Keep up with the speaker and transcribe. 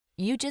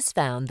You just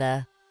found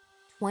the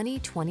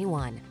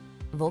 2021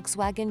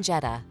 Volkswagen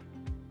Jetta.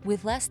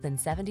 With less than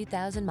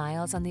 70,000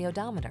 miles on the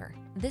odometer,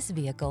 this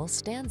vehicle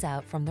stands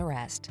out from the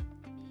rest.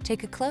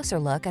 Take a closer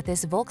look at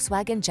this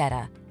Volkswagen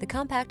Jetta, the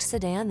compact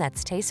sedan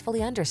that's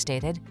tastefully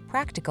understated,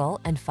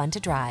 practical, and fun to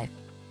drive.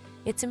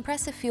 Its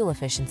impressive fuel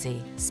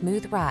efficiency,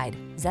 smooth ride,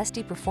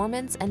 zesty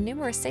performance, and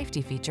numerous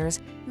safety features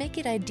make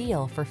it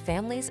ideal for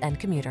families and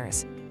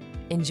commuters.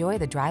 Enjoy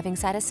the driving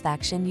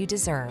satisfaction you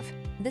deserve.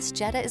 This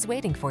Jetta is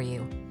waiting for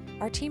you.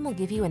 Our team will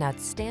give you an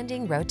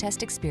outstanding road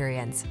test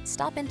experience.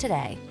 Stop in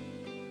today.